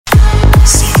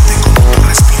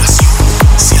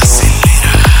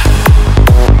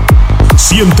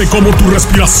Siente como tu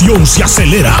respiración se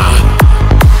acelera,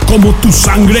 como tu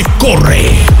sangre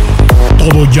corre.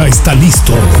 Todo ya está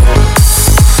listo.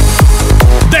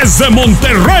 Desde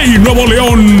Monterrey, Nuevo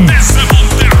León.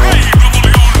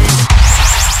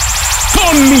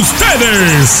 Con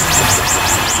ustedes,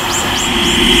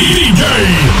 DJ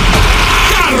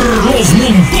Carlos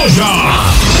Montoya.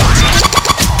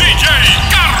 DJ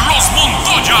Carlos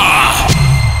Montoya.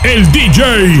 El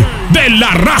DJ de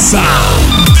la raza.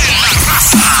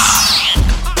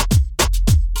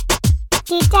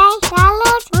 DJ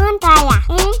Carlos Montoya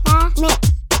in the mix.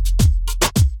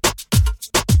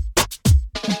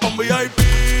 Un VIP,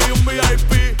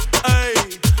 ey.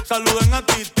 Saluden a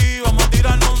Titi, vamos a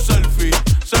tirarnos un selfie.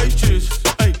 6 chis,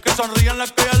 ey. Que sonrían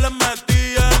las que ya les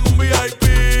metían. Un VIP,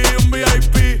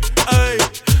 ey.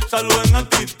 Saluden a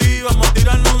Titi, vamos a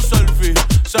tirarnos un selfie.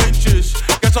 6 chis,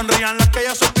 que sonrían las que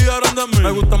ya se olvidaron de mí.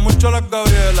 Me gustan mucho las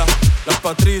Gabriela, las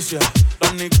Patricia,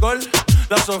 las Nicole,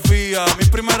 la Sofía. Mi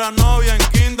primera novia en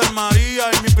Kinder María.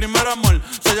 Y mi primer amor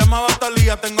se llamaba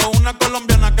Talía. Tengo una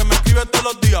colombiana que me escribe todos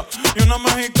los días, y una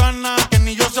mexicana que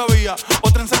ni yo sabía.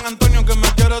 Otra en San Antonio que me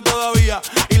quiere todavía.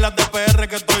 Y las de PR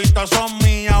que toditas son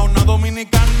mías. Una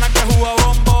dominicana que juega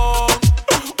bombón,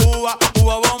 uva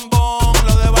bombón.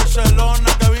 La de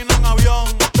Barcelona que vino en avión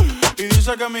y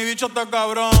dice que mi bicho está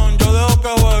cabrón. Yo dejo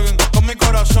que jueguen con mi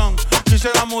corazón.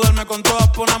 Quisiera mudarme con todas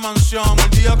por una mansión. El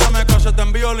día que me case te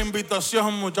envío la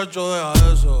invitación. Muchacho, deja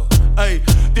eso. Ey,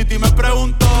 Titi me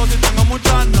preguntó si tengo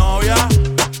muchas novias.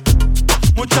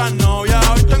 Muchas novias.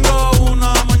 Hoy tengo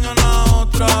una, mañana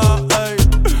otra. Ey,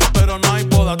 pero no hay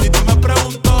boda. Titi me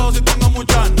preguntó si tengo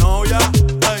muchas novias.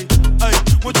 Ey,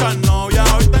 muchas novias.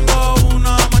 Hoy tengo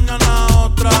una, mañana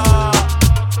otra.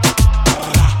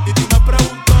 Titi me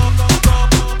preguntó.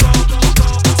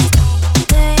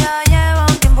 Ella lleva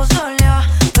un tiempo sola,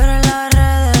 pero en las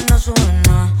redes no sube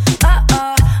nada.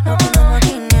 No podemos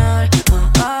guiñar.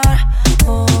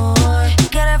 Hoy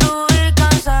quiere fluir,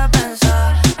 cansa de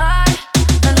pensar.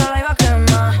 Dentro la iba a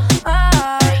quemar.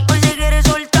 Hoy se quiere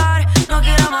soltar, no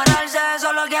quiere amarrarse,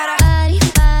 solo quiere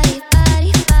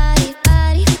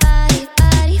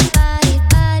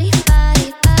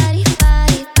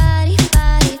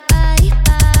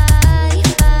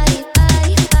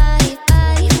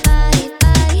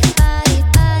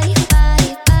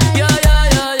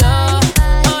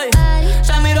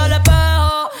se miró al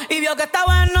espejo y vio que está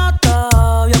buenota,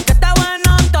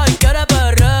 y quiere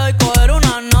perrear y coger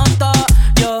una nota.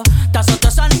 Yo te azoto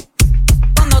esa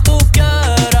cuando tú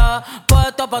quieras,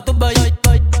 puesto pa' tu bella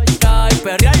y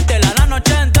perreártela la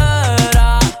noche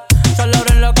entera. Solo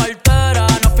abren la cartera,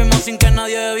 nos fuimos sin que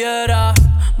nadie viera.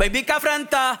 Baby, que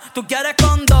afrenta, tú quieres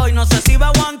con dos y no sé si va a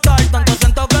aguantar. Tanto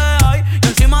siento que hay y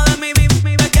encima de mí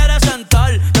me quiere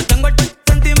sentar. Yo tengo el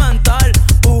sentimental,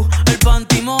 el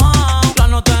panty mojado. La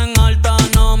nota en alta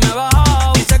no me he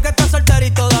bajado. Dice que está soltera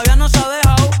y todavía no se ha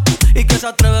dejado, y que se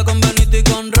atreve con Benito y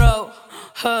con Raúl.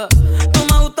 Tú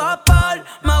me gustas par.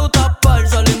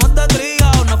 Salimos de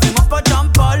trigao, nos fuimos pa'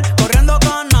 champar. Corriendo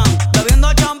canan,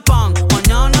 bebiendo champán.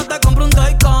 Mañana te compro un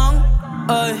Taycan.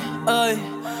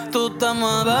 Tú te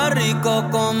mueves rico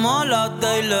como las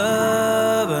de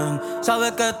Eleven.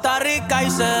 Sabes que está rica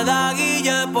y se da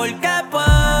guille porque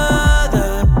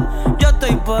puede. Yo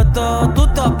estoy puesto, tú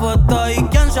estás puesta, ¿y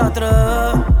quién se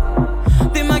atreve?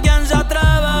 Dime quién se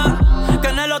atreve, que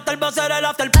en el hotel va a ser el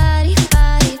after party.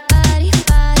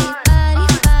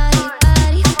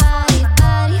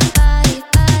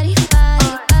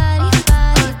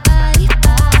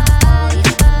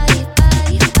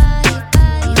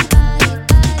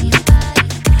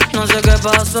 No sé qué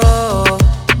pasó,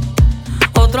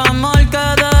 otro amor que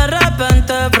de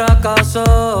repente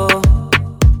fracasó.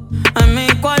 En mi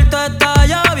cuarto está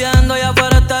lloviendo y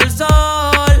afuera está el sol.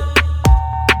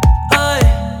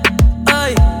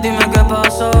 Dime qué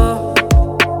pasó,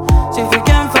 si fui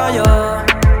quien falló.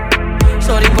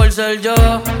 Sorry por ser yo,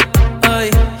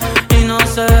 y no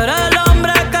ser el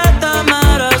hombre que te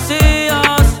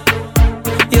merecías.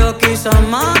 Yo quizás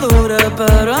madure,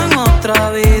 pero en otra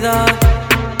vida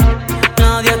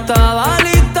nadie estaba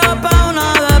lista pa'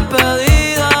 una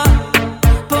despedida,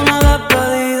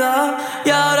 y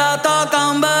ahora toca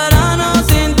un verano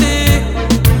sin ti.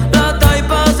 La estoy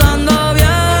pasando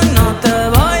bien, no te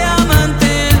voy a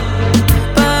mentir,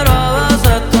 pero a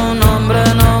veces tu nombre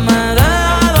no me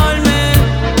deja dormir.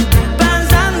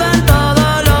 Pensando en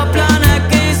todos los planes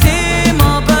que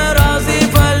hicimos, pero así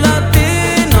fue el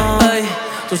destino.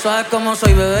 Tú sabes cómo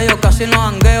soy, bebé, yo casi no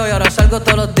jangueo y ahora salgo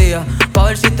todos los días pa'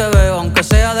 ver si te veo, aunque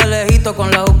sea de lejito,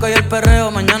 con la juca y el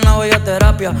perreo. Mañana voy a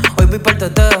terapia, hoy voy pa'l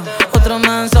teteo. Otro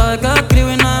mensaje que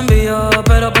escribo y no envío,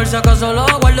 pero por si acaso lo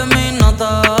guardo en mis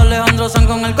notas. Alejandro rozan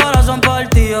con el corazón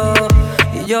partido.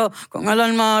 Y yo con el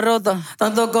alma rota.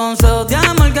 Tantos consejos de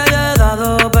amor que yo he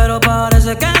dado, pero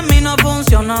parece que en mí no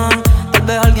funcionan. Tal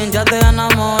vez alguien ya te ha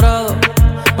enamorado.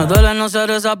 Me duele no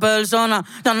ser esa persona.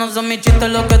 Ya no son mis chistes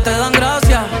los que te dan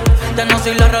gracia. Ya no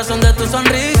soy la razón de tu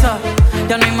sonrisa.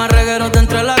 Ya no hay más regueros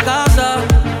dentro de la casa,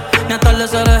 ni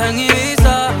atardeceres en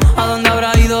Ibiza. ¿A dónde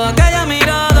habrá ido aquella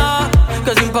mirada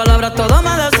que sin palabras todo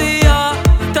me decía?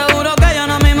 Te juro que yo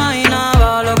no me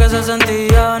imaginaba lo que se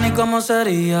sentía ni cómo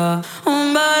sería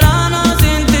un verano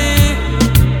sin ti.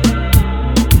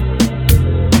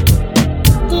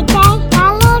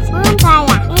 djkarlos,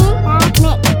 montoya, mix.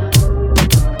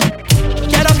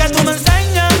 Quiero que tú me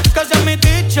enseñes que seas mi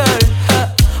teacher.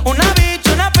 Una bitch,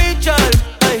 una pitcher.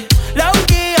 La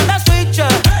Uki anda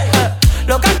switcher.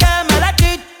 Lo que me la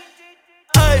chit.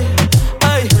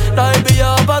 La baby ya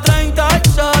va pa' 30 y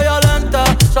soy violenta,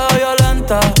 soy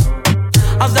violenta.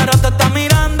 Hace rato está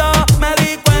mirando, me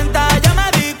di cuenta, ya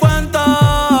me di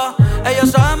cuenta. Ella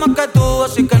sabe más que tú,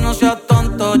 así que no seas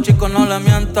tonto, chico, no le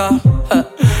mientas.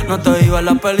 No te iba en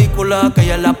la película, que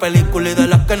ella es la película y de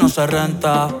las que no se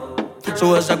renta.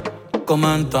 Sube ese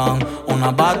comentan.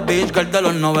 Una bad bitch girl de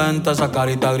los 90. Esa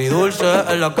carita agridulce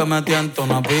es la que me tienta.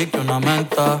 Una pique, una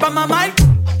menta. Pa' mamar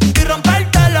y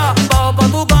rompértela. Bajo pa'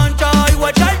 tu cancha y voy a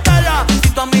echártela. Si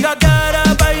tu amiga quiere,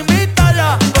 ve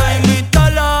invítala. Ve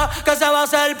invítala. Que se va a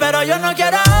hacer, pero yo no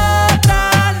quiero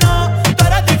otra, no. Tú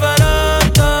eres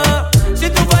diferente. Si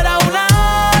tú fueras una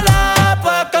ala,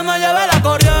 pues que me lleve la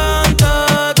corriente.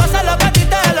 Que haces lo que a ti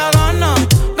te dé la gana.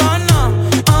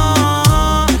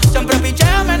 Siempre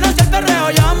picheame, no sé el perreo,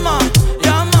 llama.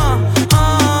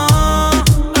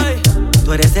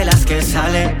 Tú eres de las que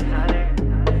sale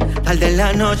tarde en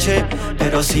la noche,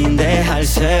 pero sin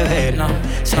dejarse ver.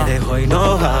 Se dejó y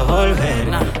no va a volver.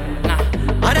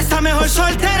 Ahora está mejor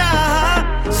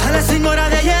soltera. Sale sin hora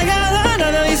de llegada,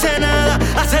 no le dice nada.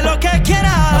 Hace lo que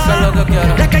quiera.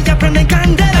 La calle prende en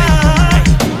candela.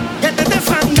 Y antes de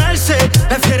fandarse,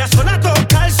 prefiere sola tocar.